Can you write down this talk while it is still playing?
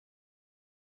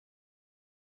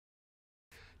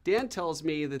Dan tells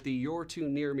me that the "you're too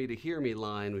near me to hear me"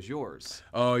 line was yours.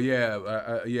 Oh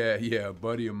yeah, yeah. A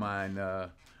buddy of mine,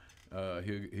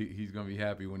 he's gonna be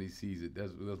happy when he sees it.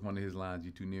 That's one of his lines.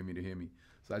 "You too near me to hear me."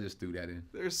 So I just threw that in.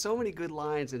 There's so many good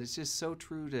lines, and it's just so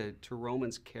true to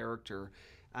Roman's character.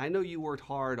 I know you worked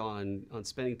hard on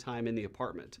spending time in the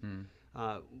apartment.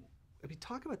 I mean,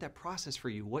 talk about that process for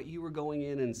you. What you were going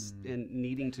in and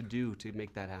needing to do to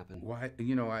make that happen. Why?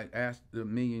 You know, I asked the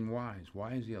million whys.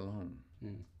 Why is he alone?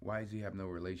 Why does he have no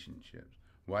relationships?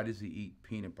 Why does he eat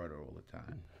peanut butter all the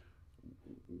time?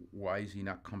 Why is he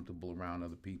not comfortable around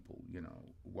other people? You know,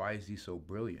 why is he so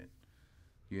brilliant?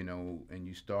 You know, and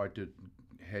you start to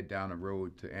head down a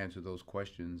road to answer those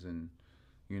questions. And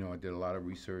you know, I did a lot of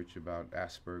research about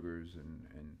Asperger's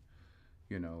and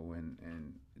you know,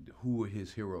 and who were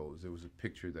his heroes. There was a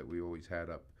picture that we always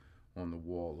had up on the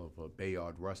wall of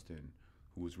Bayard Rustin,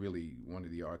 who was really one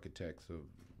of the architects of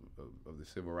the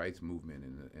civil rights movement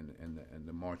and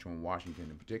the March on Washington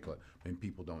in particular. And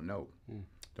people don't know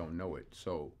it.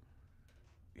 So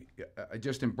I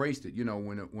just embraced it. You know,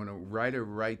 when a writer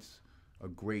writes a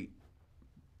great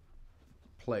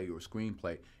play or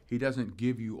screenplay, he doesn't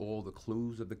give you all the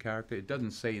clues of the character. It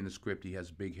doesn't say in the script he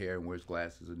has big hair and wears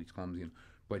glasses and he's clumsy,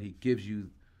 but he gives you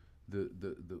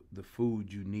the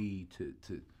food you need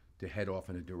to head off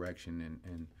in a direction,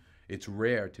 and it's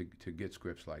rare to get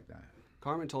scripts like that.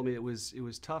 Carmen told me it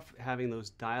was tough having those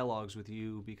dialogues with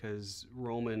you because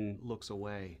Roman looks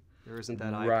away. There isn't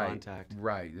that eye contact.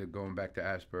 Right. They're going back to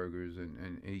Asperger's,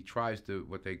 and he tries to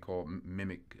what they call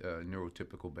mimic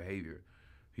neurotypical behavior.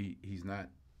 He's not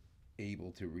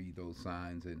able to read those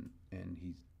signs, and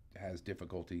he has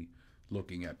difficulty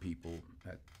looking at people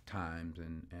at times,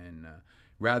 and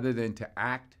rather than to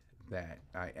act that,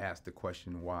 I asked the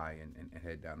question why and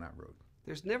head down that road.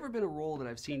 There's never been a role that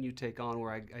I've seen you take on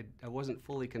where I wasn't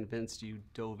fully convinced you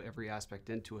dove every aspect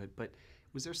into it, but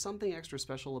was there something extra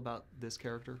special about this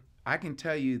character? I can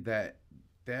tell you that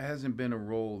there hasn't been a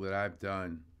role that I've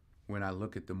done when I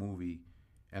look at the movie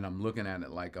and I'm looking at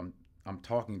it like I'm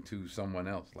talking to someone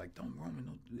else. Like, Roman,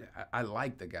 don't do that. I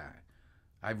like the guy.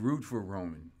 I root for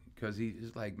Roman because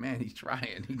he's like, man, he's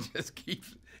trying. He just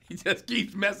keeps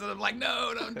messing up. Like,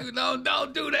 no, don't do that.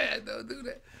 Don't do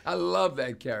that. I love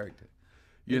that character.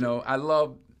 You know,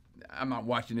 I'm not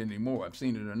watching it anymore. I've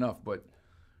seen it enough. But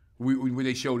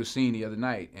they showed a scene the other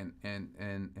night, and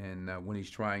when he's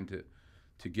trying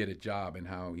to get a job and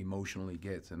how emotional he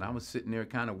gets, and I was sitting there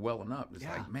kind of welling up. It's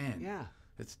like, man, yeah.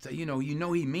 It's he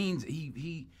means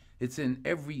it's in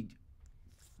every.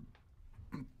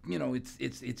 You know, it's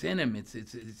in him. It's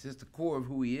just the core of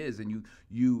who he is, and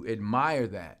you admire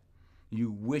that.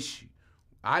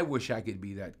 I wish I could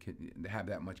be have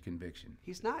that much conviction.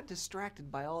 He's not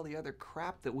distracted by all the other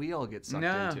crap that we all get sucked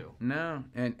into. No,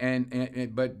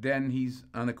 but then he's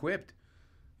unequipped.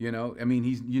 You know, I mean,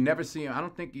 you never see him. I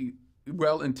don't think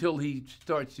until he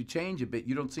starts to change a bit,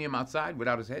 you don't see him outside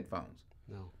without his headphones.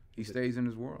 No. He stays in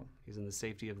his world. He's in the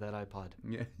safety of that iPod.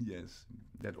 Yeah, yes.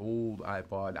 That old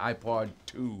iPod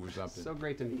 2 or something. So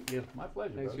great to meet you. My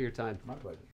pleasure. Thanks brother. for your time. My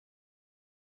pleasure.